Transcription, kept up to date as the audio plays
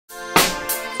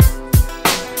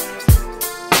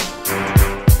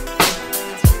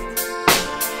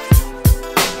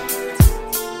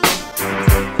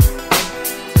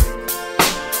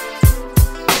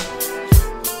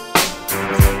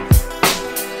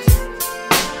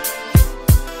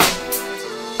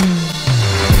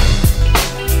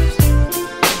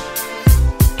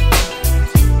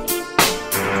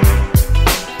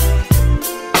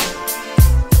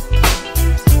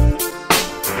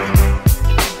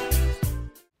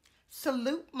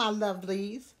Salute, my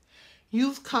lovelies.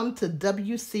 You've come to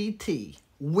WCT,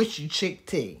 Wishy Chick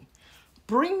Tea.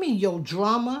 Bring me your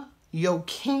drama, your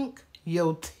kink,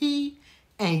 your tea,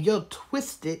 and your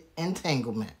twisted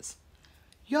entanglements.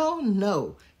 Y'all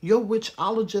know your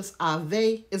witchologist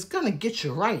ahvay is going to get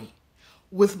you right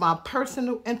with my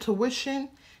personal intuition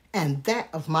and that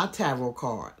of my tarot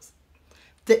cards.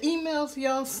 The emails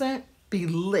y'all sent be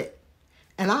lit,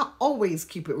 and I always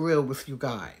keep it real with you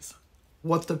guys.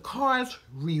 What the cards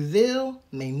reveal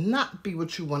may not be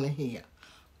what you want to hear,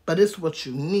 but it's what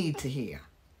you need to hear.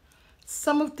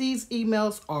 Some of these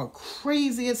emails are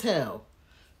crazy as hell,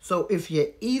 so if you're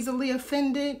easily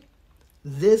offended,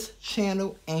 this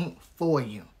channel ain't for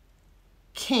you.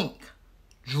 Kink,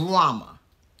 drama,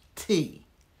 tea.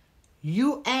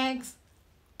 You ask,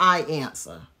 I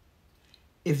answer.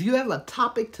 If you have a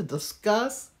topic to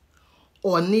discuss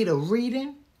or need a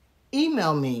reading,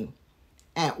 email me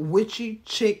at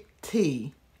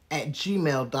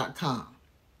witchychicktea@gmail.com.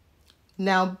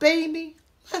 Now, baby,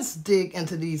 let's dig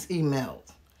into these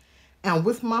emails. And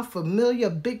with my familiar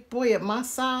big boy at my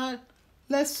side,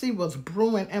 let's see what's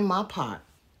brewing in my pot.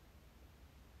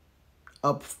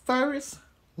 Up first,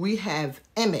 we have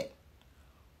Emmett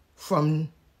from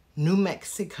New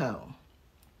Mexico.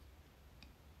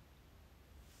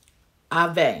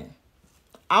 ahvay,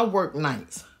 I work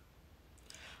nights.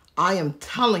 I am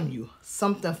telling you,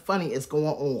 something funny is going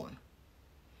on.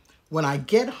 When I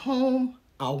get home,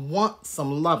 I want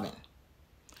some loving.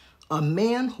 A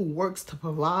man who works to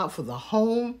provide for the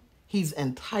home, he's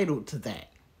entitled to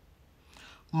that.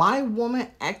 My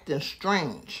woman acting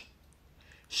strange.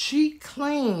 She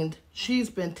claimed she's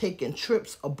been taking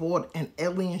trips aboard an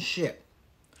alien ship.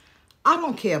 I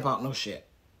don't care about no shit.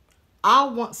 I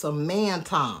want some man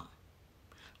time.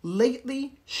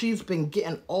 Lately, she's been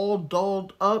getting all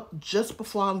dolled up just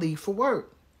before I leave for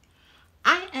work.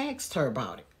 I asked her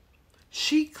about it.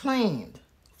 She claimed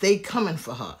they coming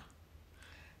for her.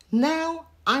 Now,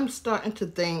 I'm starting to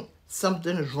think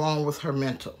something is wrong with her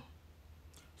mental.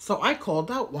 So I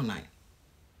called out one night.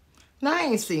 Now, I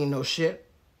ain't seen no shit,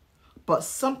 but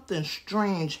something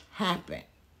strange happened.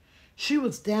 She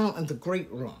was down in the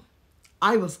great room.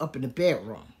 I was up in the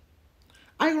bedroom.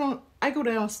 I go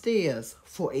downstairs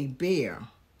for a beer,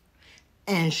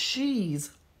 and she's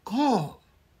gone.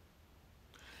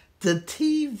 The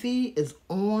TV is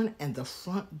on and the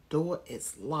front door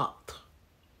is locked.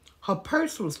 Her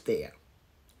purse was there,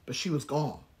 but she was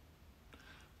gone.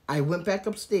 I went back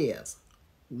upstairs,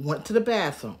 went to the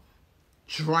bathroom,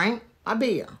 drank my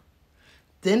beer,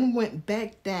 then went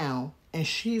back down, and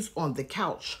she's on the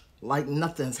couch like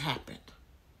nothing's happened.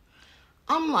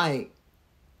 I'm like,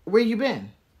 where you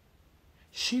been?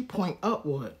 She point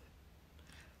upward.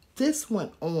 This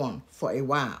went on for a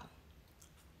while.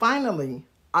 Finally,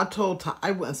 I told her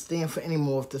I wouldn't stand for any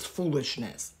more of this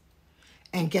foolishness.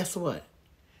 And guess what?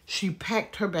 She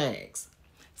packed her bags.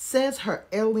 Says her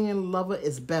alien lover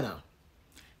is better.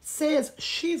 Says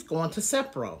she's going to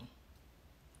Sepro.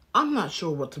 I'm not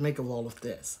sure what to make of all of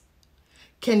this.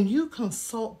 Can you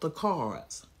consult the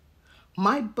cards?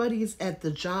 My buddies at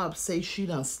the job say she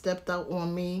done stepped out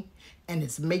on me and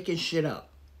is making shit up.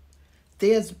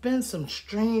 There's been some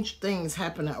strange things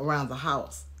happening around the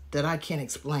house that I can't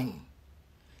explain.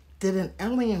 Did an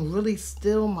alien really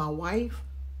steal my wife?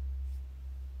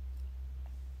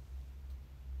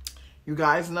 You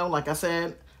guys know, like I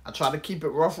said, I try to keep it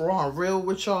rough, raw, and real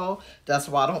with y'all. That's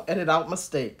why I don't edit out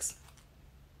mistakes.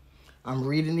 I'm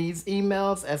reading these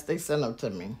emails as they send them to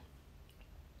me.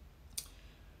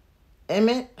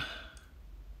 Emmett,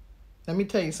 let me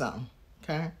tell you something,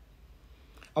 okay?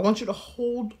 I want you to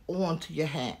hold on to your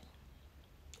hat,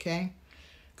 okay?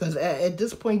 Because at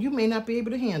this point, you may not be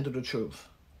able to handle the truth.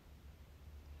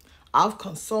 I've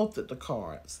consulted the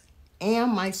cards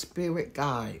and my spirit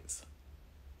guides.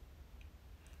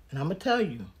 And I'm going to tell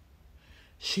you,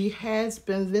 she has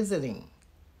been visiting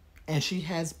and she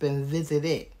has been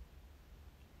visited.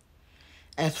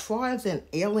 As far as an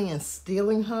alien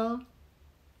stealing her,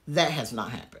 that has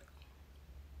not happened.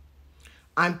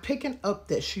 I'm picking up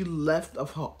that she left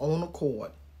of her own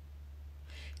accord.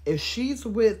 If she's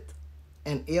with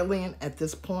an alien at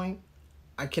this point,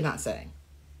 I cannot say.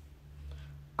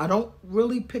 I don't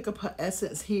really pick up her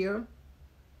essence here,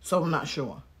 so I'm not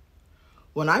sure.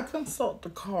 When I consult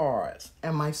the cards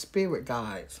and my spirit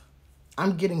guides,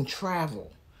 I'm getting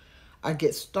travel. I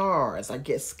get stars. I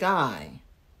get sky.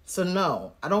 So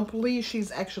no, I don't believe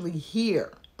she's actually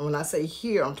here. And when I say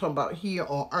here, I'm talking about here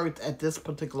on Earth at this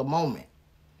particular moment.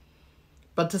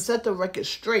 But to set the record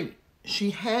straight,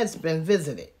 she has been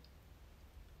visited.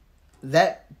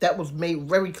 That was made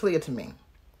very clear to me.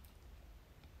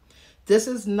 This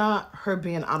is not her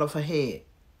being out of her head.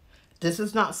 This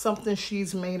is not something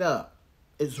she's made up.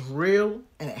 It's real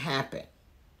and it happened.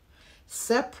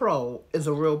 Sepro is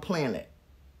a real planet.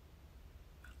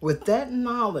 With that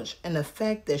knowledge and the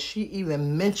fact that she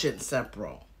even mentioned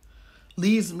Sepro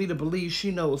leads me to believe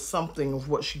she knows something of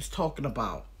what she's talking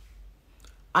about.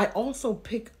 I also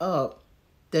pick up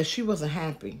that she wasn't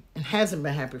happy and hasn't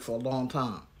been happy for a long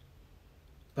time.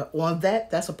 But on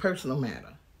that's a personal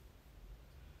matter.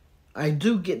 I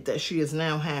do get that she is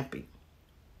now happy.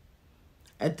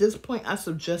 At this point, I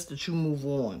suggest that you move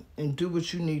on and do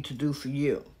what you need to do for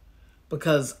you.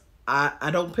 Because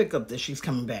I don't pick up that she's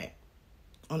coming back.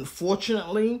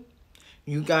 Unfortunately,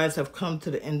 you guys have come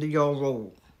to the end of your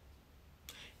road.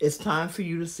 It's time for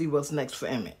you to see what's next for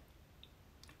Emmett.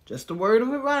 Just a word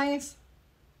of advice.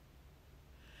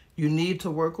 You need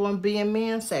to work on being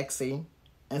man sexy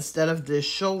instead of this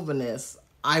chauvinist,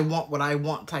 I want what I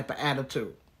want type of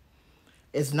attitude.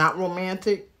 It's not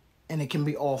romantic and it can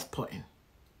be off-putting.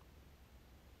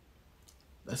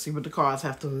 Let's see what the cards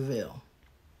have to reveal.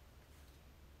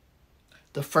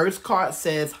 The first card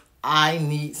says, I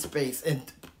need space. And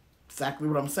exactly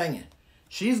what I'm saying.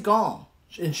 She's gone.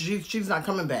 And she's not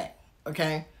coming back.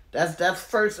 Okay? That's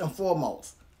first and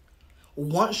foremost.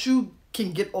 Once you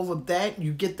can get over that,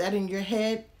 you get that in your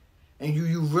head, and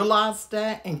you realize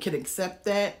that and can accept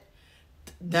that,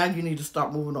 now you need to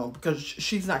start moving on because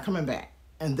she's not coming back.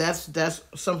 And that's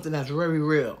something that's very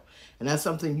real. And that's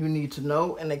something you need to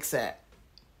know and accept.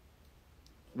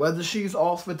 Whether she's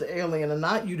off with the alien or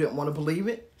not, you didn't want to believe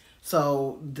it.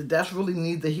 So that's really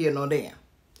neither here nor there.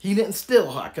 He didn't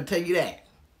steal her, I can tell you that.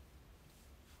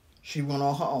 She went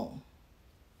on her own.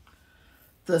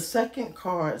 The second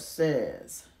card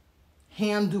says,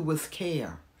 handle with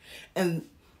care. And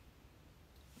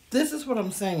this is what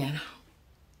I'm saying.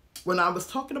 When I was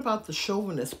talking about the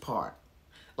chauvinist part,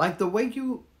 like the way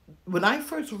when I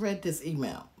first read this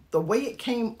email, the way it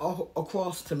came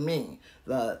across to me,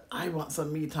 I want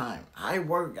some me time, I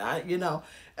work,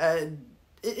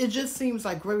 it just seems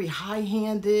like very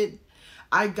high-handed.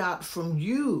 I got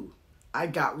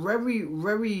very,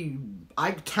 very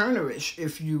Ike Turnerish,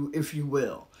 if you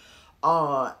will.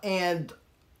 And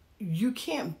you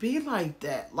can't be like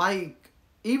that. Like,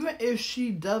 even if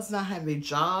she does not have a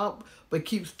job, but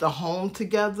keeps the home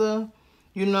together,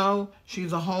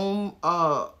 she's a home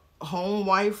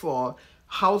wife or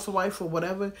housewife or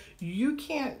whatever, you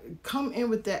can't come in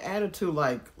with that attitude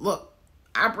like, look,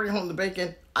 I bring home the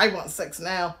bacon, I want sex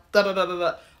now,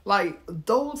 da-da-da-da-da. Like,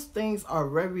 those things are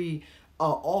very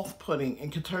off-putting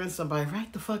and can turn somebody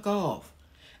right the fuck off.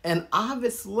 And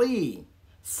obviously,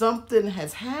 something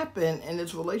has happened in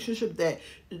this relationship that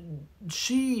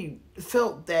she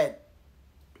felt that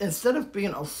instead of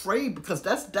being afraid, because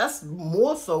that's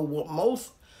more so what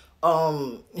most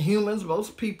humans,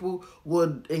 most people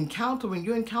would encounter when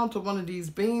you encounter one of these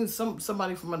beings,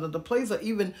 somebody from another place, or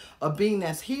even a being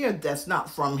that's here that's not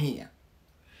from here.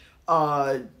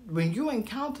 When you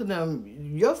encounter them,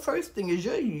 your first thing is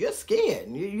you're scared,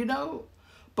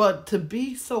 but to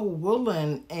be so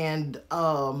willing and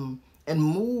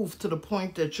move to the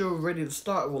point that you're ready to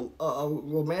start a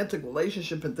romantic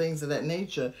relationship and things of that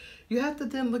nature, you have to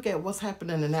then look at what's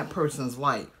happening in that person's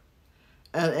life.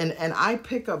 And I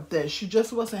pick up that she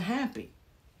just wasn't happy.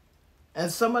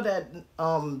 And some of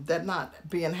that not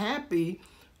being happy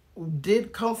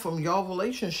did come from your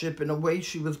relationship and the way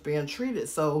she was being treated.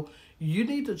 So you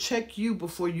need to check you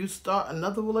before you start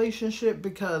another relationship,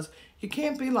 because you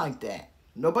can't be like that.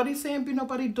 Nobody's saying be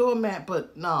nobody doormat,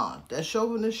 but nah, that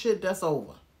chauvinist shit, that's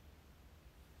over.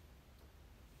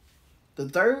 The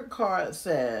third card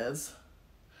says,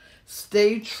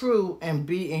 stay true and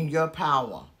be in your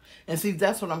power. And see,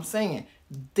 that's what I'm saying.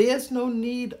 There's no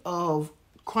need of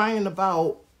crying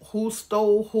about who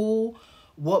stole who,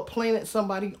 what planet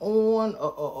somebody on,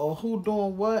 or who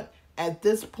doing what. At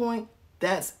this point,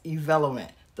 that's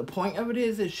irrelevant. The point of it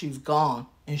is that she's gone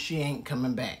and she ain't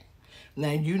coming back.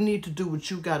 Now, you need to do what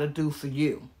you got to do for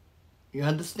you. You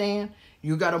understand?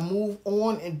 You got to move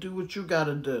on and do what you got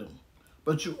to do.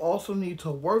 But you also need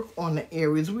to work on the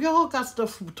areas. We all got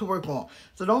stuff to work on.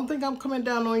 So don't think I'm coming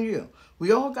down on you.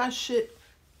 We all got shit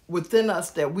within us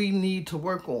that we need to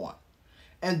work on.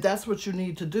 And that's what you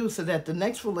need to do so that the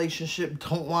next relationship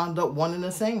don't wind up one and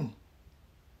the same.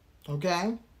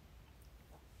 Okay?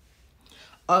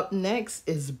 Up next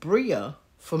is Bria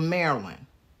from Maryland.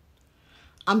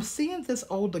 I'm seeing this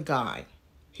older guy.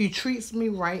 He treats me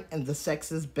right and the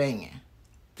sex is banging.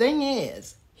 Thing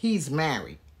is, he's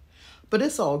married. But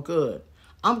it's all good.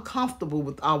 I'm comfortable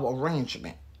with our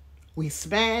arrangement. We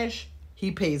smash,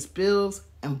 he pays bills,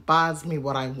 and buys me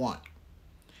what I want.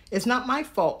 It's not my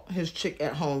fault his chick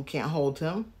at home can't hold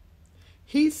him.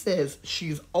 He says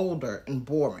she's older and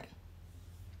boring.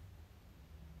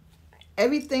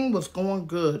 Everything was going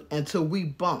good until we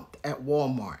bumped at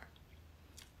Walmart.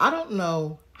 I don't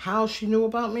know how she knew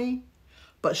about me,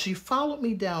 but she followed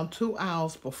me down 2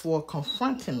 aisles before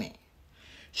confronting me.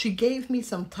 She gave me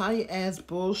some tight-ass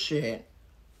bullshit.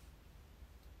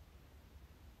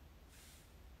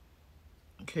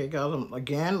 Okay, guys,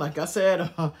 again, like I said,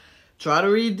 try to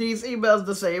read these emails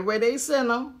the same way they send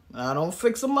them. I don't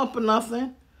fix them up or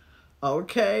nothing.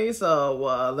 Okay,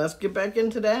 so let's get back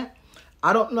into that.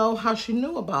 I don't know how she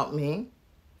knew about me,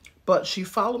 but she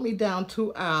followed me down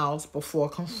 2 aisles before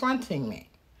confronting me.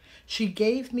 She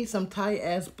gave me some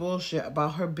tight-ass bullshit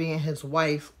about her being his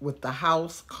wife with the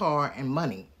house, car, and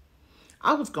money.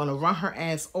 I was going to run her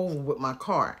ass over with my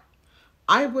car.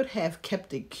 I would have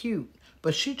kept it cute,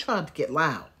 but she tried to get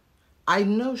loud. I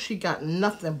know she got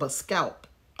nothing but scalp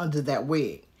under that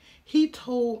wig. He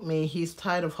told me he's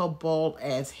tired of her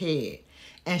bald-ass head,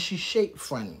 and she shaped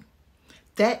funny.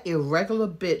 That irregular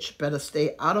bitch better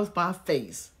stay out of my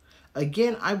face.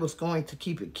 Again, I was going to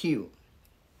keep it cute.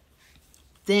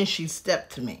 Then she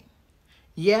stepped to me.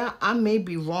 Yeah, I may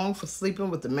be wrong for sleeping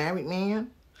with a married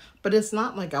man, but it's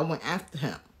not like I went after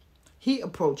him. He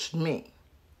approached me.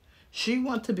 She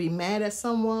want to be mad at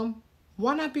someone?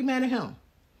 Why not be mad at him?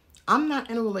 I'm not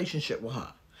in a relationship with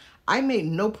her. I made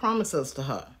no promises to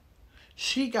her.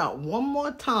 She got one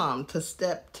more time to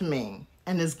step to me,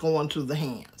 and it's going through the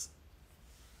hands.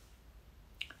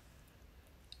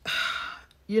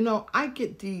 You know, I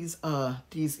get these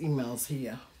emails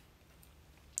here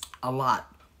a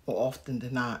lot, more often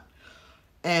than not.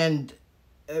 And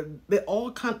it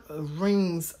all kind of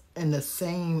rings in the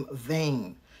same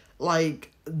vein.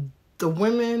 Like, the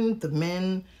women, the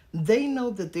men, they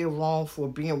know that they're wrong for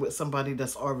being with somebody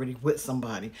that's already with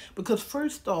somebody. Because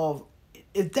first off,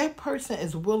 if that person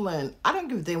is willing, I don't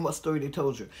give a damn what story they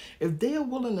told you. If they're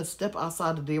willing to step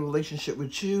outside of their relationship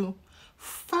with you,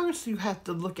 first you have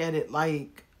to look at it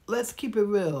like, let's keep it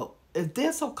real. If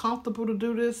they're so comfortable to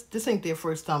do this ain't their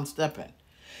first time stepping.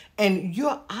 And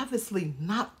you're obviously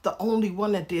not the only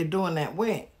one that they're doing that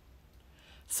with.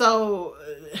 So,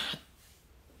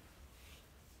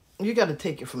 you got to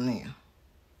take it from there.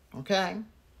 Okay?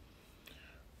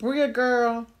 Bria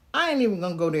girl, I ain't even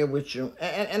going to go there with you.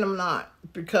 And I'm not.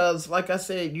 Because, like I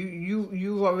said,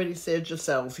 you already said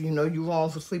yourself, you know, you're wrong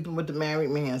for sleeping with the married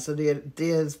man. So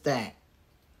there's that.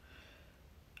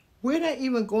 We're not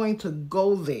even going to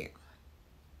go there.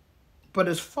 But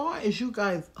as far as you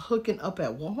guys hooking up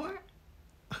at Walmart,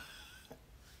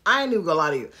 I ain't even gonna lie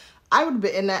to you. I would have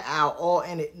been in that aisle all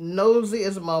in it, nosy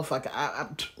as a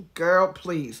motherfucker. Girl,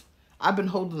 please. I've been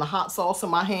holding the hot sauce in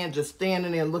my hand, just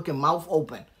standing there looking mouth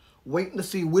open, waiting to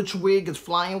see which wig is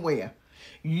flying where.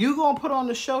 You gonna put on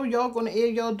the show, y'all gonna air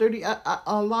y'all dirty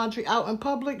laundry out in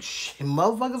public? Shit,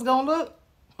 motherfuckers gonna look?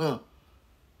 Huh.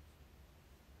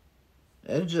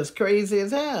 It's just crazy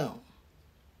as hell.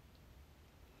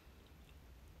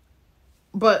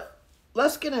 But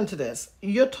let's get into this.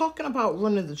 You're talking about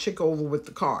running the chick over with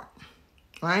the car,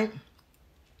 right?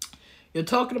 You're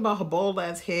talking about her bald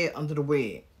ass head under the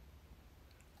wig.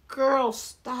 Girl,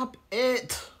 stop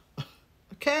it.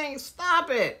 Okay,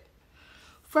 stop it.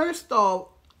 First off,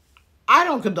 I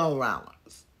don't condone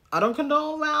violence. I don't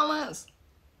condone violence.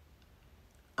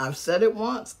 I've said it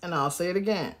once and I'll say it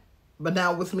again. But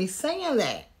now with me saying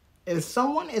that, if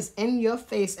someone is in your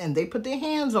face and they put their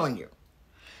hands on you,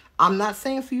 I'm not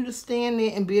saying for you to stand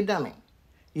there and be a dummy.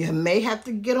 You may have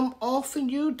to get them off of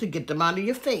you to get them out of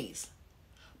your face.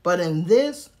 But in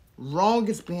this, wrong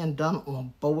is being done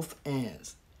on both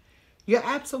ends. You're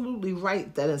absolutely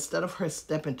right that instead of her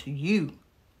stepping to you,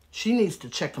 she needs to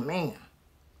check a man.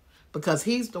 Because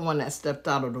he's the one that stepped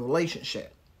out of the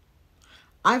relationship.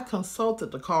 I've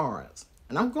consulted the cards,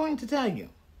 and I'm going to tell you,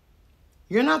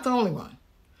 you're not the only one.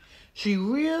 She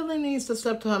really needs to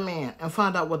step to her man and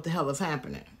find out what the hell is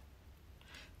happening.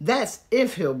 That's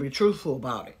if he'll be truthful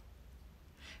about it.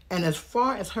 And as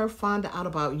far as her finding out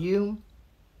about you,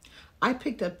 I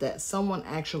picked up that someone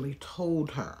actually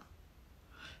told her.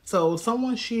 So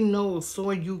someone she knows saw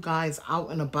you guys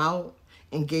out and about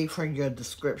and gave her your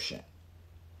description.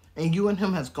 And you and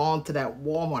him has gone to that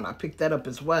Walmart. I picked that up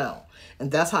as well. And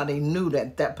that's how they knew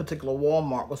that that particular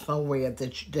Walmart was somewhere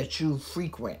that you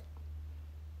frequent.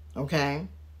 Okay?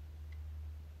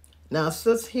 Now,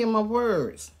 sis, hear my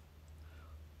words.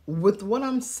 With what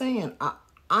I'm saying,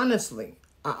 honestly,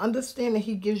 I understand that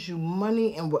he gives you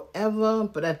money and whatever,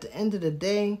 but at the end of the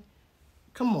day,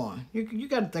 come on. You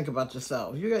got to think about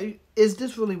yourself. Is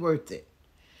this really worth it?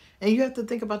 And you have to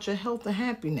think about your health and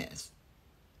happiness.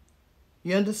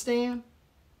 You understand?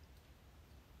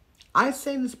 I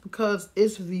say this because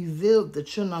it's revealed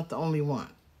that you're not the only one.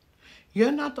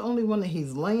 You're not the only one that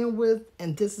he's laying with,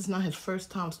 and this is not his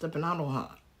first time stepping out on her.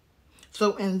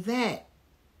 So in that,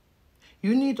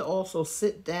 you need to also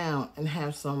sit down and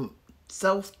have some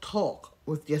self-talk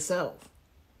with yourself.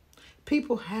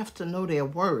 People have to know their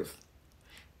worth.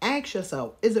 Ask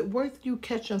yourself, is it worth you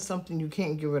catching something you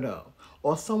can't get rid of?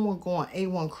 Or someone going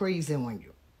A1 crazy on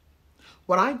you?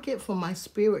 What I get from my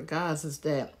spirit guides is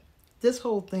that this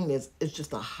whole thing is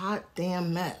just a hot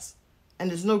damn mess.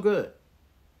 And it's no good.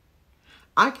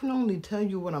 I can only tell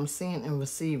you what I'm seeing and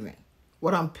receiving.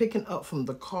 What I'm picking up from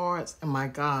the cards and my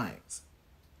guides.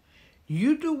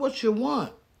 You do what you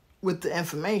want with the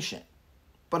information.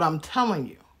 But I'm telling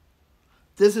you,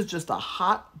 this is just a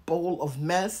hot bowl of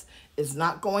mess. It's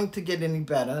not going to get any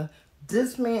better.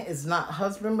 This man is not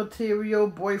husband material,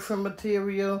 boyfriend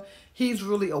material. He's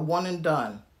really a one and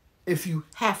done if you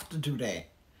have to do that.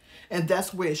 And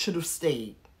that's where it should have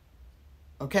stayed.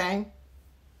 Okay?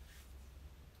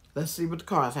 Let's see what the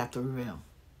cards have to reveal.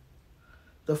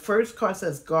 The first card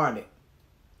says guarded.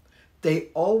 They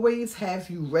always have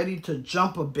you ready to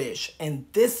jump a bitch. And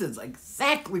this is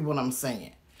exactly what I'm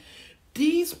saying.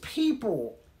 These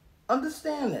people,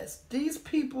 understand this. These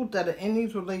people that are in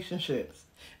these relationships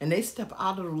and they step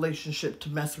out of the relationship to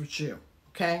mess with you,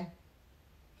 okay?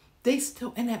 They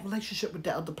still in that relationship with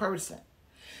that other person.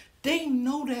 They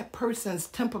know that person's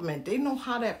temperament. They know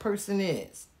how that person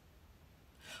is.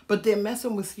 But they're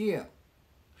messing with you.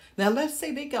 Now, let's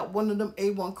say they got one of them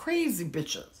A1 crazy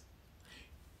bitches.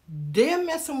 They're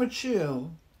messing with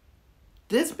you.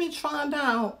 This bitch find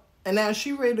out, and now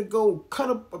she ready to go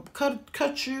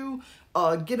cut you,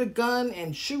 get a gun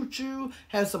and shoot you,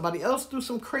 have somebody else do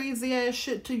some crazy ass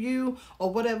shit to you,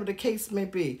 or whatever the case may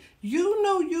be. You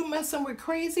know you messing with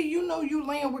crazy. You know you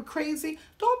laying with crazy.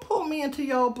 Don't pull me into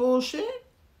your bullshit.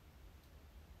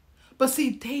 But see,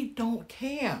 they don't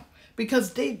care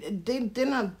because they're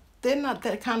not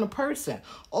that kind of person.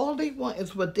 All they want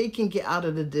is what they can get out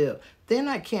of the deal. They're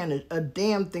not caring a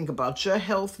damn thing about your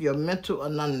health, your mental, or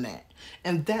none of that.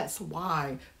 And that's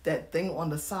why that thing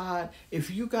on the side, if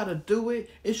you got to do it,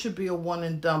 it should be a one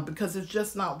and done because it's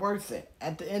just not worth it.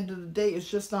 At the end of the day, it's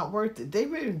just not worth it. They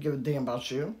really don't give a damn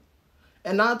about you.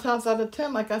 And 9 times out of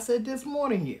 10, like I said, there's more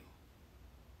than you.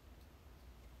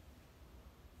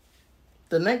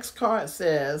 The next card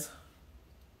says,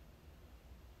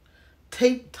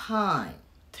 take time.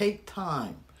 Take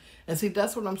time. And see,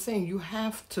 that's what I'm saying. You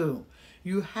have to.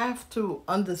 You have to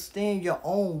understand your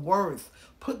own worth.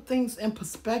 Put things in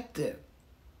perspective.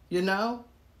 You know?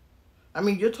 I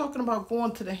mean, you're talking about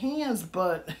going to the hands,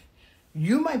 but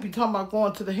you might be talking about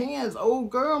going to the hands. Old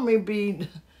girl may be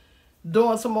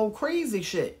doing some old crazy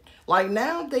shit. Like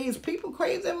nowadays, people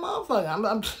crazy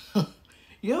motherfucker.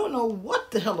 You don't know what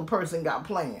the hell a person got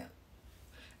planned.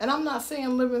 And I'm not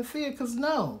saying live in fear, because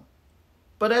no.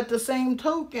 But at the same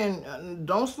token,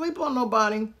 don't sleep on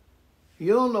nobody.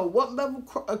 You don't know what level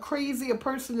crazy a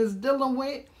person is dealing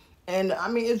with. And, I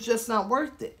mean, it's just not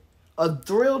worth it. A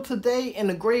thrill today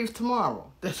and a grave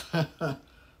tomorrow.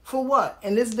 For what?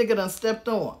 And this nigga done stepped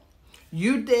on.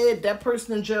 You dead, that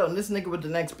person in jail, and this nigga with the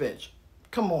next bitch.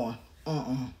 Come on.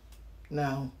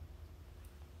 No.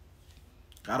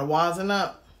 Gotta wisen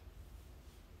up.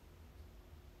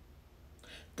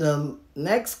 The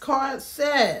next card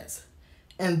says,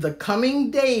 in the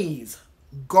coming days,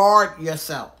 guard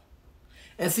yourself.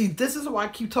 And see, this is why I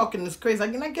keep talking this crazy.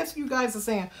 And I guess you guys are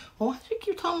saying, well, why do you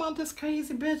keep talking about this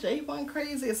crazy bitch? A1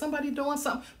 crazy. Is somebody doing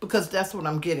something? Because that's what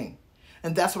I'm getting.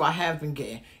 And that's what I have been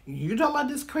getting. You talking about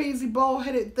this crazy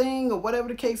bald-headed thing or whatever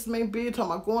the case may be.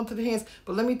 Talking about going to the hands.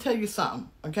 But let me tell you something,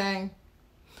 okay?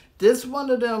 This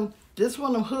one of them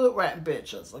hood rat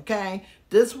bitches, okay?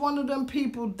 This one of them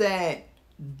people that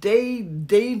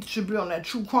they should be on that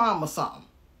true crime or something.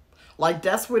 Like,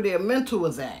 that's where their mental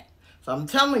is at. So I'm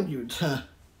telling you,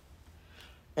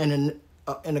 and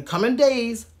in the coming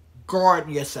days, guard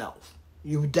yourself.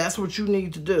 That's what you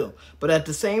need to do. But at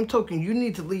the same token, you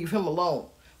need to leave him alone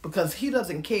because he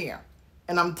doesn't care.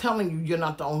 And I'm telling you, you're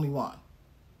not the only one.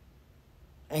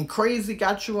 And crazy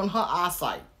got you in her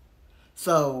eyesight.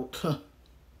 So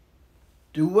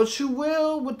do what you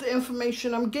will with the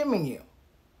information I'm giving you.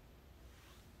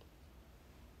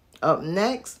 Up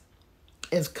next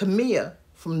is Camilla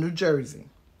from New Jersey.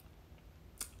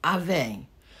 Ahvay.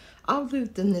 I've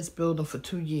lived in this building for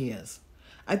 2 years.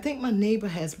 I think my neighbor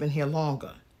has been here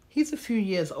longer. He's a few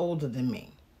years older than me.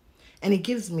 And he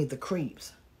gives me the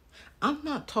creeps. I'm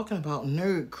not talking about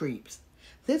nerd creeps.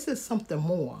 This is something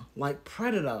more like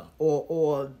predator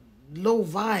or low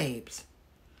vibes.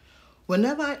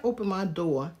 Whenever I open my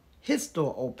door, his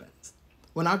door opens.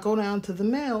 When I go down to the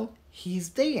mail, he's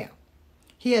there.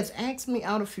 He has asked me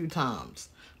out a few times,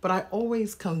 but I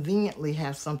always conveniently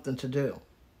have something to do.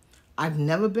 I've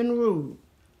never been rude.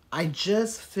 I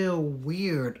just feel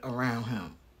weird around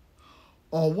him.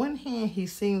 On one hand, he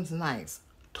seems nice,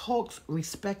 talks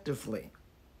respectfully.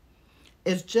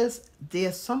 It's just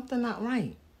there's something not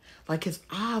right. Like his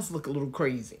eyes look a little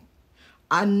crazy.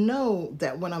 I know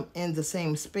that when I'm in the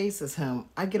same space as him,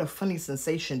 I get a funny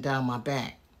sensation down my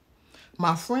back.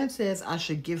 My friend says I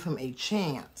should give him a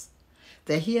chance,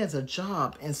 that he has a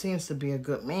job and seems to be a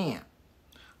good man.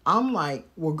 I'm like,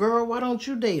 well, girl, why don't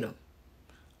you date him?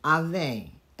 Ahvay,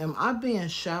 am I being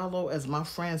shallow as my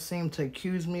friends seem to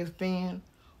accuse me of being?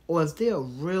 Or is there a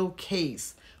real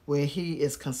case where he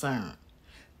is concerned?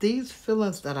 These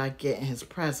feelings that I get in his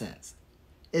presence,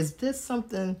 is this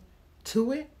something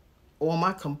to it? Or am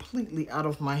I completely out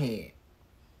of my head?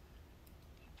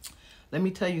 Let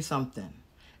me tell you something.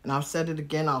 And I've said it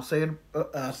again. I've said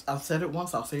it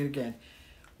once. I'll say it again.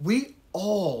 We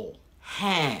all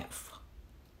have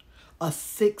a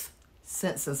sixth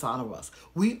sense inside of us.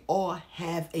 We all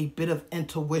have a bit of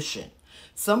intuition.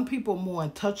 Some people are more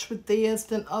in touch with theirs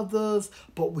than others,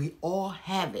 but we all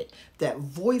have it. That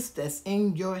voice that's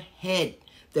in your head,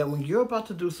 that when you're about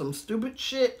to do some stupid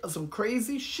shit or some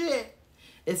crazy shit,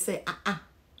 it say,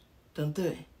 don't do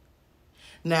it.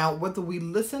 Now, whether we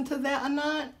listen to that or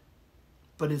not,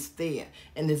 but it's there.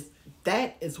 And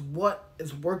that is what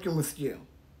is working with you.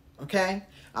 Okay?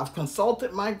 I've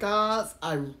consulted my gods.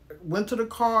 I went to the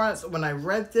cards when I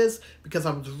read this because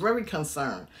I was very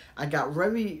concerned. I got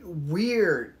very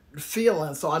weird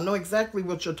feelings, so I know exactly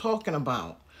what you're talking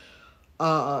about.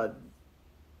 How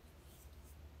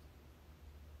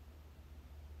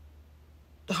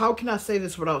can I say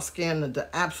this without scaring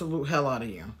the absolute hell out of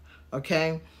you?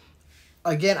 Okay?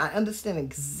 Again, I understand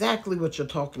exactly what you're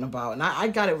talking about, and I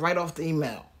got it right off the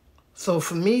email. So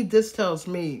for me, this tells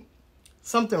me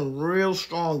something real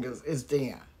strong is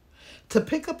there. To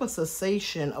pick up a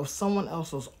sensation of someone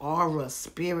else's aura,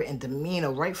 spirit, and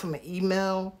demeanor right from an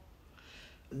email,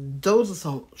 those are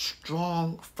some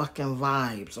strong fucking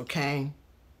vibes, okay?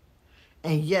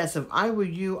 And yes, if I were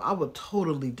you, I would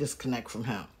totally disconnect from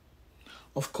him.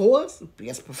 Of course, be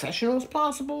as professional as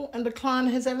possible and decline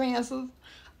his advances.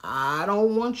 I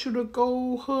don't want you to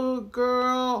go hood,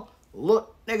 girl.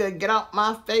 Look, nigga, get out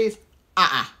my face.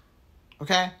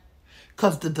 Okay?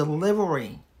 Because the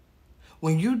delivery,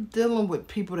 when you're dealing with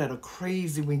people that are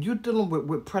crazy, when you're dealing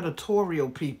with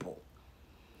predatorial people,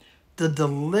 the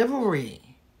delivery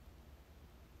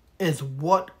is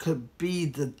what could be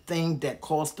the thing that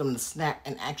caused them to snap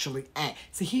and actually act.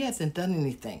 See, he hasn't done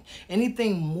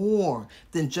anything more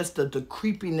than just the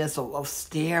creepiness of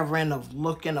staring, of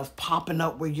looking, of popping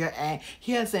up where you're at.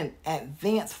 He hasn't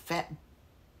advanced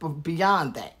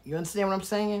beyond that. You understand what I'm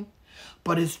saying?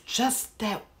 But it's just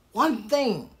that one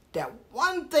thing that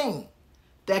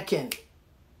can,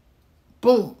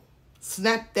 boom,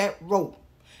 snap that rope.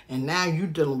 And now you're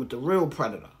dealing with the real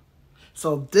predator.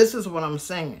 So this is what I'm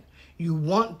saying. You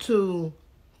want to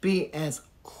be as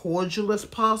cordial as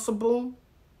possible.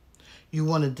 You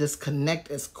want to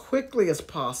disconnect as quickly as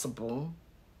possible.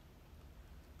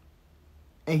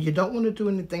 And you don't want to do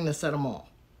anything to set them off.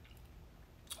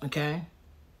 Okay?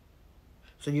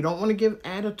 So you don't want to give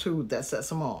attitude that sets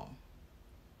them off.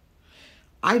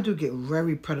 I do get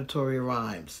very predatory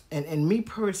vibes. And me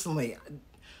personally,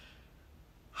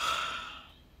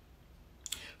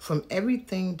 from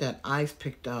everything that I've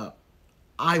picked up,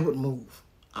 I would move.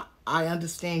 I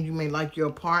understand you may like your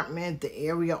apartment, the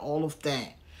area, all of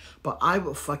that. But I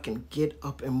would fucking get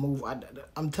up and move.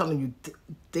 I'm telling you,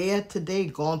 there today,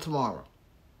 gone tomorrow.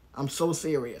 I'm so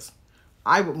serious.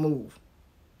 I would move.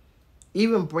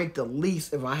 Even break the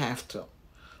lease if I have to.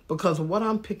 Because what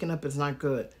I'm picking up is not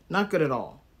good. Not good at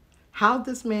all. How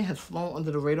this man has flown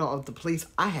under the radar of the police,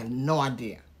 I have no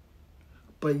idea.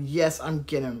 But yes, I'm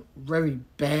getting very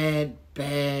bad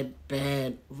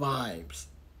vibes.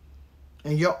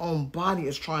 And your own body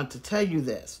is trying to tell you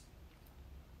this.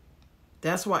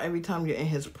 That's why every time you're in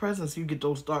his presence, you get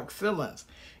those dark feelings.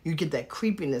 You get that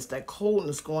creepiness, that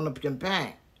coldness going up your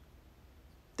back.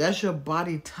 That's your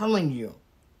body telling you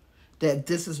that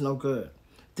this is no good.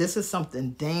 This is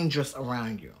something dangerous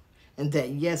around you. And that,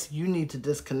 yes, you need to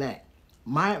disconnect.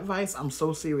 My advice, I'm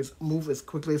so serious, move as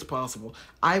quickly as possible.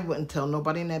 I wouldn't tell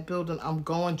nobody in that building I'm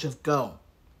going, just go.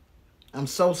 I'm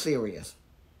so serious.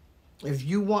 If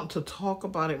you want to talk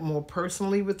about it more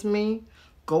personally with me,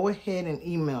 go ahead and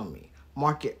email me.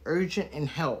 Mark it urgent and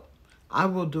help. I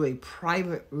will do a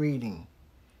private reading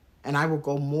and I will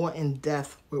go more in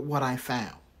depth with what I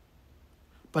found.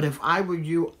 But if I were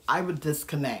you, I would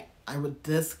disconnect. I would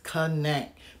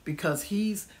disconnect because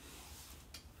he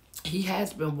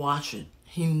has been watching.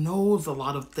 He knows a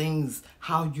lot of things,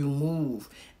 how you move,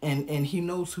 and he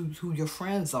knows who your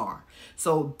friends are.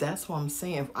 So that's what I'm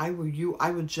saying. If I were you,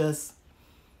 I would just,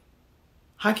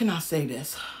 how can I say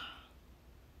this?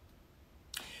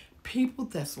 People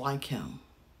that's like him,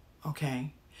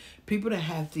 okay? People that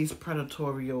have these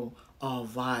predatory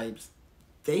vibes,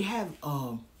 they have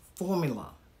a formula,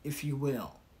 if you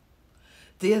will.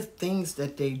 There's things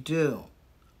that they do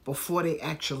before they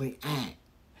actually act.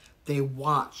 They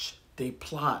watch, they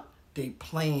plot, they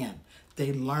plan,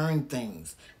 they learn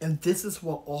things. And this is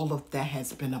what all of that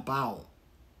has been about.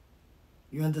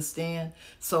 You understand?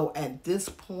 So at this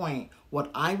point,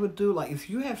 what I would do, like if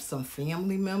you have some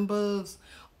family members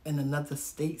in another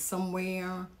state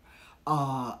somewhere,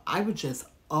 I would just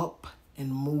up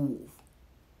and move.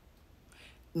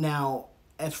 Now,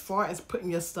 as far as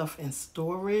putting your stuff in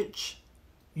storage,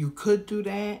 you could do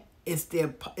that. Is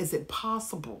it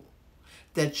possible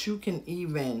that you can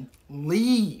even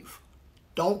leave?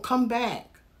 Don't come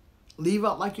back. Leave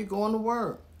out like you're going to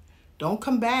work. Don't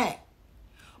come back.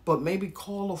 But maybe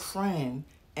call a friend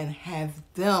and have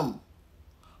them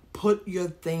put your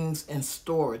things in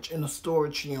storage, in a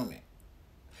storage unit.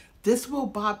 This will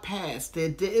bypass.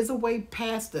 There is a way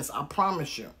past this, I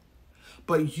promise you.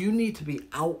 But you need to be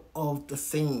out of the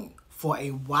scene for a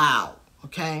while,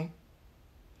 okay?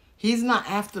 He's not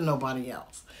after nobody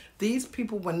else. These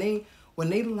people, when they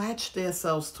latch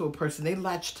themselves to a person, they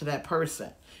latch to that person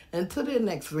until their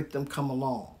next victim come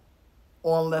along,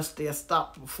 or unless they're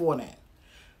stopped before then.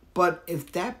 But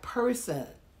if that person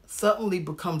suddenly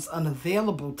becomes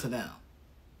unavailable to them,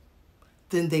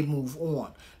 then they move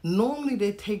on. Normally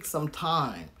they take some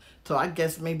time to, I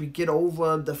guess, maybe get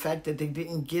over the fact that they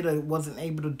wasn't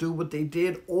able to do what they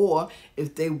did, or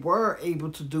if they were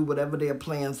able to do whatever their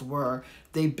plans were,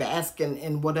 they bask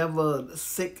in whatever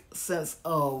sick sense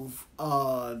of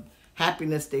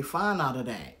happiness they find out of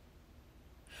that.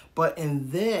 But in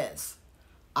this,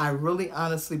 I really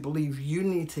honestly believe you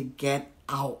need to get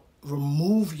out.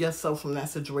 Remove yourself from that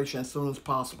situation as soon as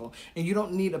possible. And you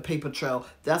don't need a paper trail.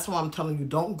 That's why I'm telling you,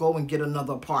 don't go and get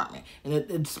another apartment. And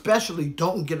especially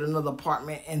don't get another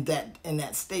apartment in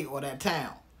that state or that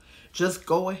town. Just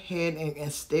go ahead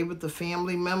and stay with the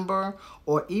family member,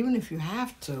 or even if you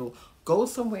have to, go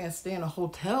somewhere and stay in a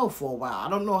hotel for a while.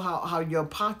 I don't know how your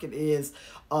pocket is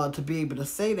to be able to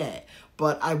say that,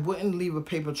 but I wouldn't leave a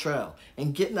paper trail.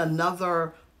 And getting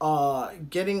another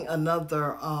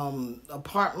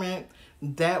apartment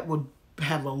that would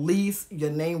have a lease, your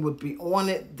name would be on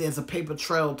it, there's a paper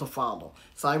trail to follow.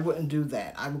 So I wouldn't do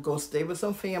that. I would go stay with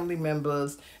some family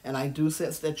members, and I do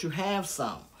sense that you have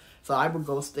some. So I would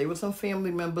go stay with some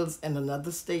family members in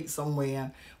another state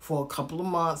somewhere for a couple of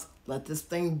months, let this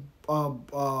thing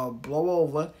blow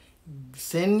over.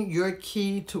 Send your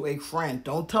key to a friend.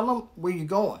 Don't tell them where you're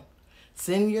going.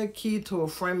 Send your key to a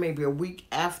friend maybe a week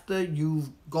after you've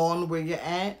gone where you're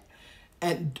at.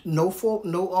 And no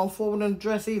forwarding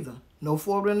address either. No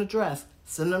forwarding address.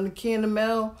 Send them the key in the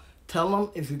mail. Tell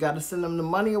them if you got to send them the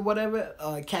money or whatever,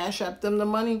 cash app them the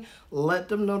money. Let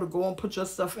them know to go and put your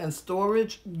stuff in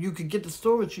storage. You could get the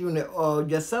storage unit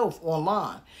yourself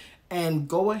online. And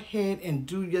go ahead and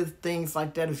do your things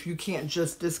like that if you can't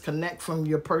just disconnect from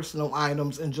your personal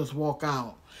items and just walk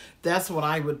out. That's what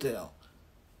I would do.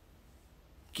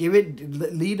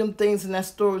 Leave them things in that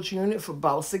storage unit for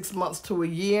about 6 months to a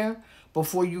year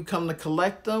before you come to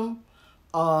collect them.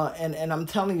 And I'm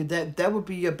telling you that would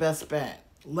be your best bet.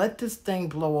 Let this thing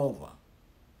blow over.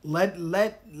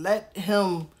 Let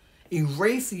him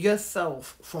erase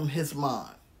yourself from his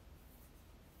mind.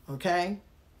 Okay?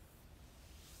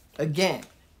 Again,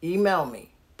 email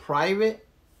me, private,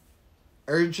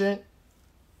 urgent,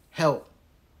 help,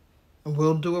 and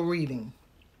we'll do a reading.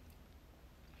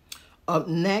 Up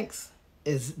next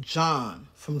is John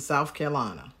from South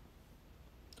Carolina.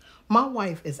 My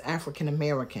wife is African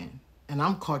American, and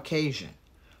I'm Caucasian.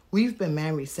 We've been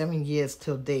married 7 years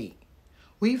till date.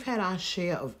 We've had our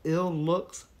share of ill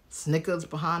looks, snickers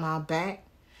behind our back,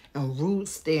 and rude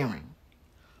staring.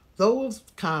 Those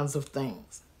kinds of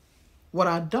things. What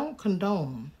I don't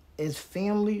condone is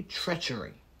family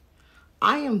treachery.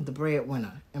 I am the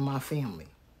breadwinner in my family.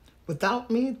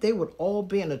 Without me, they would all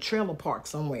be in a trailer park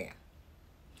somewhere.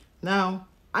 Now,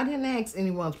 I didn't ask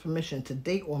anyone's permission to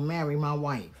date or marry my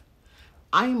wife.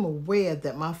 I am aware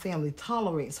that my family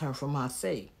tolerates her for my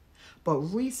sake, but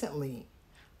recently,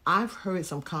 I've heard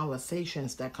some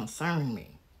conversations that concern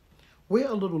me. We're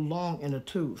a little long in the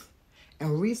tooth,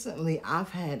 and recently I've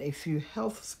had a few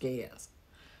health scares.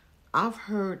 I've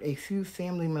heard a few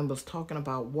family members talking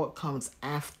about what comes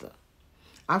after.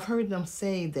 I've heard them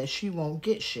say that she won't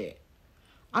get shit.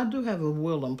 I do have a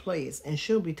will in place and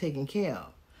she'll be taken care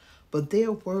of. But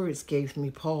their words gave me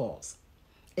pause.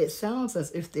 It sounds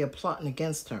as if they're plotting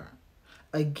against her.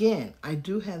 Again, I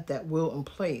do have that will in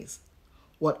place.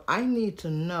 What I need to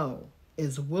know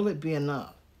is, will it be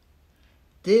enough?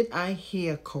 Did I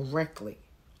hear correctly?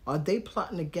 Are they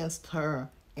plotting against her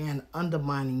and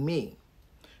undermining me?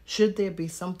 Should there be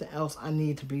something else I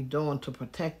need to be doing to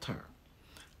protect her?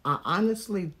 I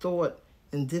honestly thought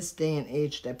in this day and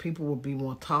age that people would be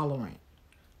more tolerant.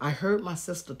 I heard my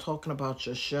sister talking about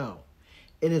your show.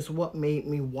 It is what made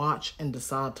me watch and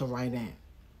decide to write in.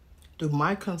 Do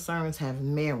my concerns have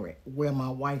merit where my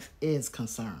wife is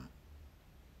concerned?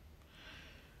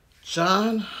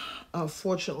 John,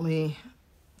 unfortunately,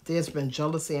 there's been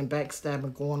jealousy and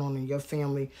backstabbing going on in your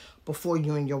family before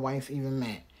you and your wife even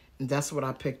met. And that's what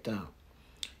I picked up.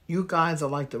 You guys are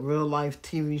like the real-life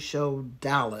TV show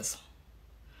Dallas.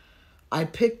 I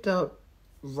picked up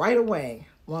right away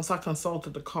once I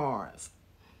consulted the cards.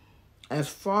 As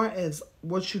far as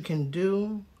what you can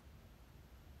do,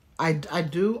 I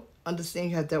do understand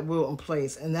you have that will in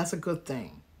place, and that's a good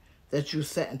thing that you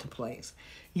set into place.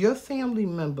 Your family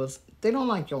members, they don't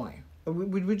like your wife.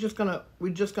 We're just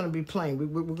gonna be plain.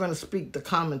 We're gonna speak the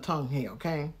common tongue here,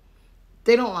 okay?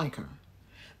 They don't like her.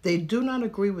 They do not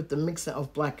agree with the mixing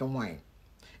of black and white,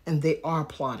 and they are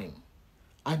plotting.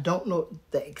 I don't know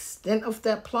the extent of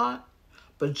that plot,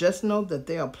 but just know that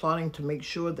they are plotting to make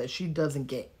sure that she doesn't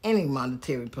get any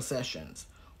monetary possessions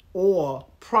or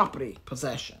property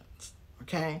possessions,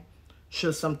 okay?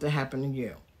 Should something happen to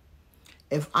you.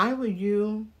 If I were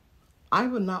you, I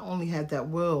would not only have that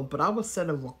will, but I would set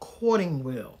a recording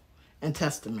will and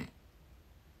testament.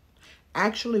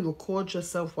 Actually record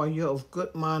yourself while you're of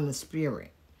good mind and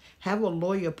spirit. Have a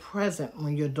lawyer present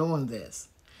when you're doing this.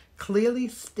 Clearly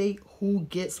state who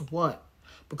gets what.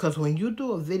 Because when you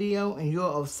do a video and you're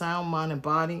of sound mind and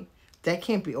body, that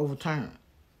can't be overturned.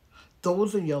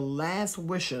 Those are your last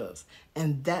wishes,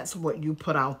 and that's what you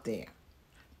put out there.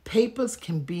 Papers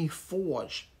can be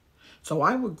forged. So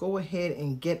I would go ahead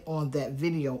and get on that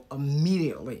video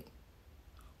immediately.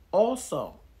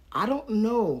 Also, I don't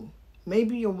know,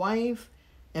 maybe your wife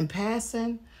in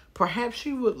passing, perhaps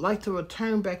she would like to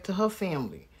return back to her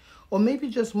family, or maybe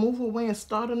just move away and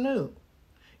start anew.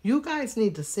 You guys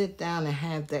need to sit down and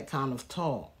have that kind of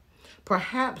talk.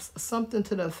 Perhaps something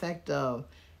to the effect of,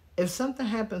 if something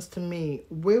happens to me,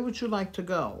 where would you like to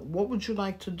go? What would you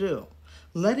like to do?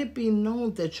 Let it be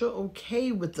known that you're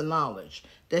okay with the knowledge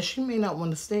that she may not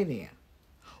want to stay there.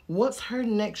 What's her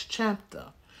next chapter?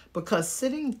 Because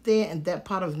sitting there in that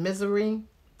pot of misery,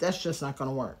 that's just not going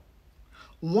to work.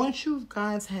 Once you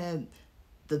guys had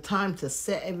the time to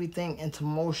set everything into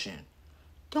motion,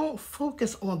 don't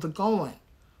focus on the going.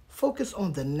 Focus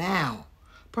on the now.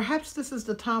 Perhaps this is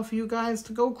the time for you guys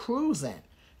to go cruising,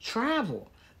 travel.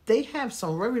 They have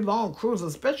some very long cruises,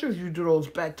 especially if you do those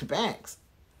back-to-backs.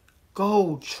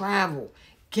 Go travel.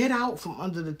 Get out from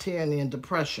under the tyranny and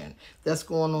depression that's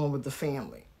going on with the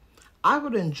family. I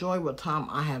would enjoy what time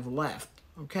I have left,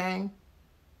 okay?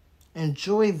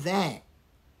 Enjoy that.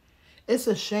 It's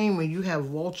a shame when you have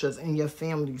vultures in your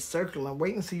family circling,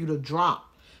 waiting for you to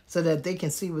drop so that they can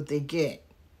see what they get.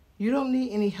 You don't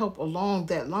need any help along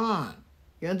that line.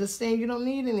 You understand? You don't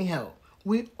need any help.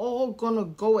 We all gonna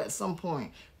go at some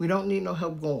point. We don't need no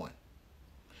help going.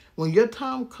 When your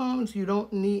time comes, you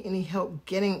don't need any help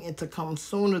getting it to come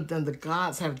sooner than the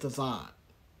gods have designed.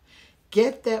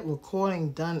 Get that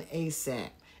recording done ASAP,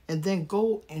 and then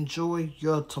go enjoy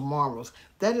your tomorrows.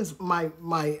 That is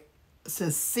my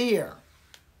sincere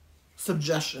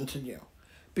suggestion to you.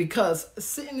 Because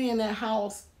sitting in that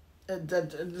house,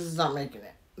 this is not making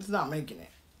it. It's not making it.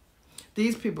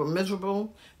 These people are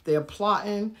miserable. They're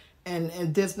plotting,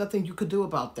 and there's nothing you could do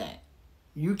about that.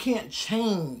 You can't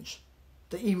change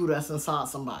the evil that's inside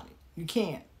somebody. You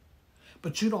can't.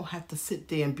 But you don't have to sit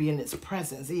there and be in its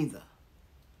presence either.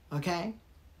 Okay?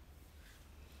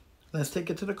 Let's take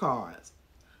it to the cards.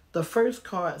 The first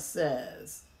card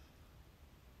says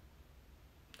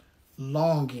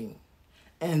longing.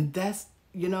 And that's,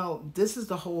 this is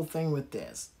the whole thing with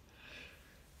this.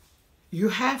 You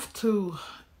have to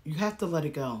let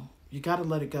it go. You got to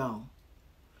let it go.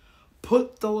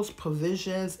 Put those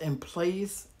provisions in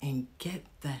place and get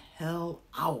the hell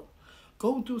out.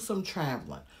 Go do some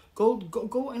traveling.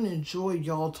 Go and enjoy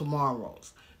y'all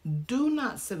tomorrows. Do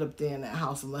not sit up there in that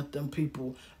house and let them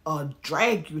people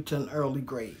drag you to an early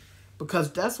grave.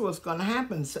 Because that's what's going to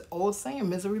happen. Old saying,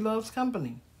 misery loves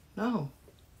company. No.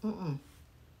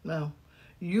 No.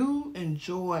 You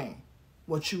enjoy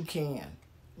what you can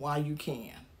while you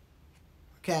can.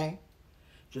 Okay?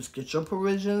 Just get your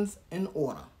provisions in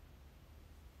order.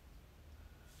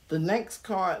 The next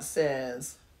card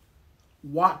says,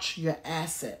 watch your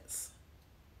assets.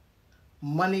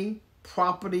 Money,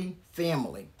 property,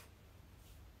 family.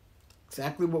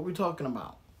 Exactly what we're talking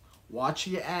about. Watch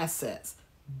your assets.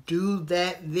 Do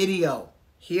that video.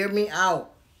 Hear me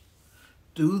out.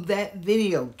 Do that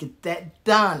video. Get that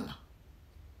done.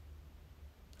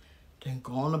 Then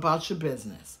go on about your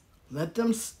business. Let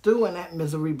them stew in that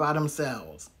misery by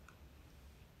themselves.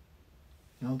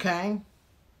 Okay?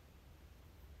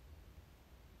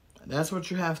 That's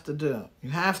what you have to do.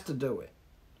 You have to do it.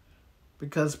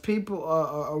 Because people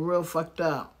are real fucked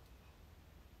up.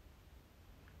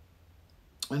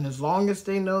 And as long as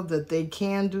they know that they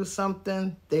can do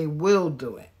something, they will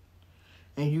do it.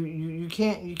 And you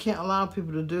can't allow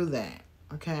people to do that.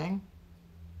 Okay?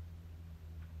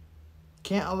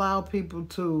 Can't allow people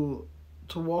to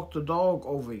walk the dog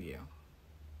over you.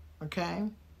 Okay?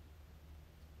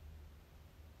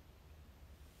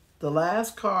 The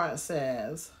last card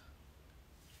says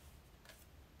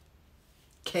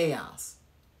chaos.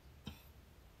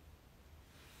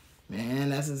 Man,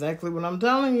 that's exactly what I'm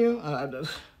telling you.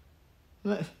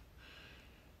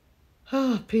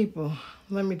 People,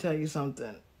 let me tell you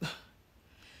something.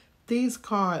 These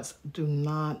cards do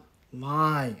not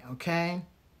lie, okay?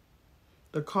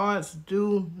 The cards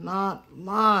do not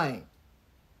lie.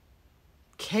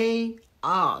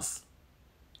 Chaos.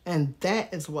 And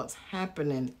that is what's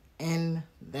happening in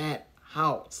that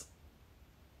house.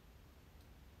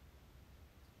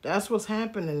 That's what's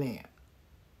happening there.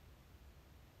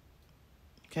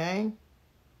 Okay?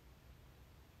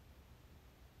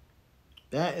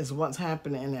 That is what's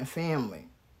happening in that family.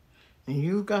 And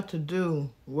you've got to do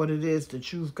what it is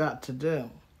that you've got to do.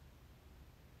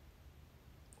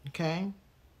 Okay?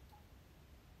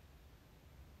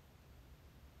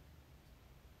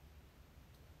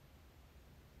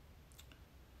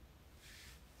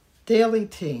 Daily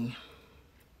tea.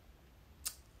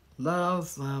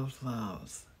 Loves, loves,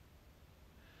 loves.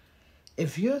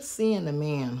 If you're seeing a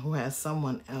man who has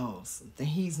someone else, then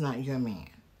he's not your man.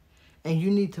 And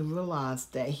you need to realize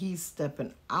that he's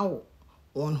stepping out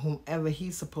on whomever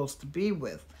he's supposed to be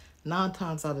with. 9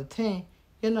 times out of 10,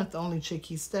 you're not the only chick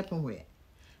he's stepping with.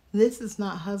 This is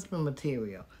not husband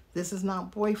material. This is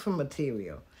not boyfriend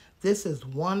material. This is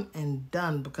one and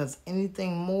done, because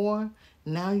anything more,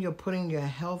 now you're putting your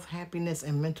health, happiness,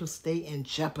 and mental state in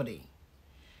jeopardy.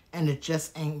 And it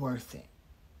just ain't worth it.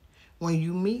 When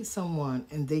you meet someone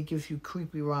and they give you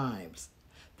creepy vibes,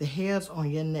 the hairs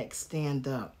on your neck stand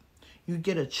up. You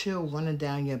get a chill running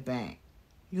down your back.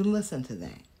 You listen to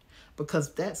that,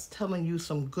 because that's telling you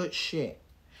some good shit.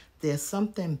 There's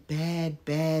something bad,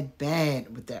 bad,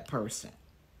 bad with that person.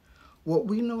 What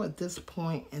we know at this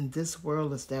point in this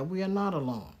world is that we are not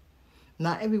alone.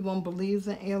 Not everyone believes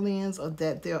in aliens or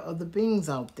that there are other beings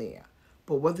out there.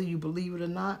 But whether you believe it or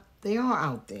not, they are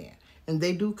out there. And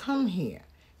they do come here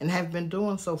and have been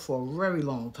doing so for a very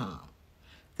long time.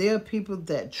 There are people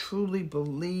that truly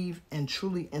believe and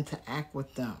truly interact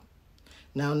with them.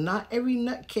 Now, not every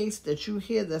nutcase that you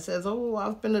hear that says, oh,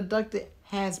 I've been abducted,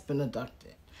 has been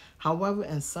abducted. However,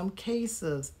 in some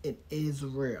cases, it is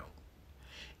real.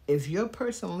 If your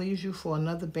person leaves you for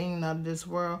another being out of this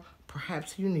world,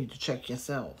 perhaps you need to check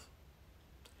yourself.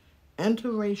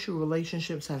 Interracial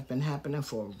relationships have been happening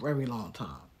for a very long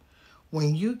time.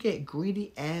 When you get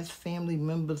greedy-ass family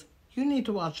members, you need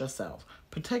to watch yourself.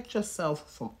 Protect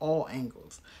yourself from all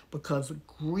angles, because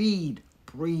greed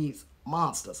breeds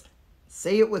monsters.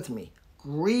 Say it with me.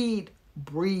 Greed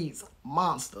breeds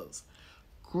monsters.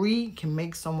 Greed can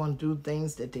make someone do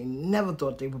things that they never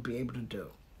thought they would be able to do.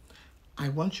 I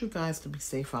want you guys to be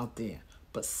safe out there,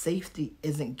 but safety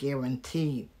isn't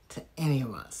guaranteed to any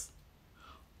of us.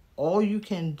 All you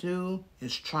can do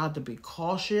is try to be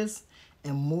cautious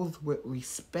and move with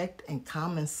respect and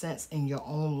common sense in your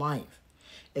own life.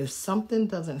 If something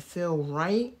doesn't feel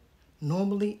right,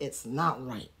 normally it's not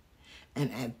right.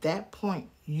 And at that point,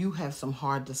 you have some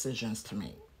hard decisions to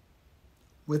make.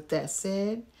 With that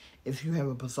said, if you have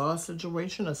a bizarre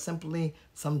situation or simply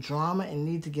some drama and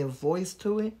need to give voice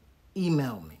to it,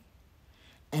 email me.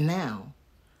 And now,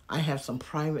 I have some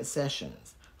private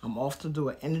sessions. I'm off to do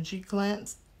an energy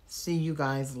cleanse. See you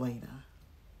guys later.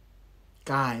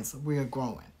 Guys, we are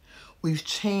growing. We've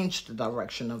changed the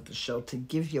direction of the show to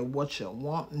give you what you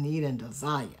want, need, and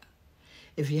desire.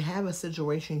 If you have a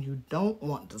situation you don't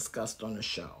want discussed on the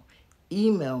show,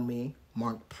 email me,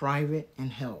 mark private,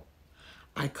 and help.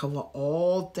 I cover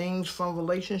all things from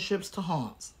relationships to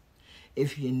haunts.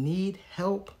 If you need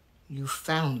help, you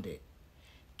found it.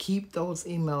 Keep those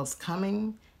emails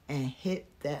coming and hit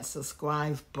that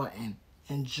subscribe button.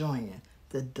 and join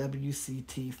the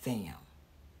WCT fam.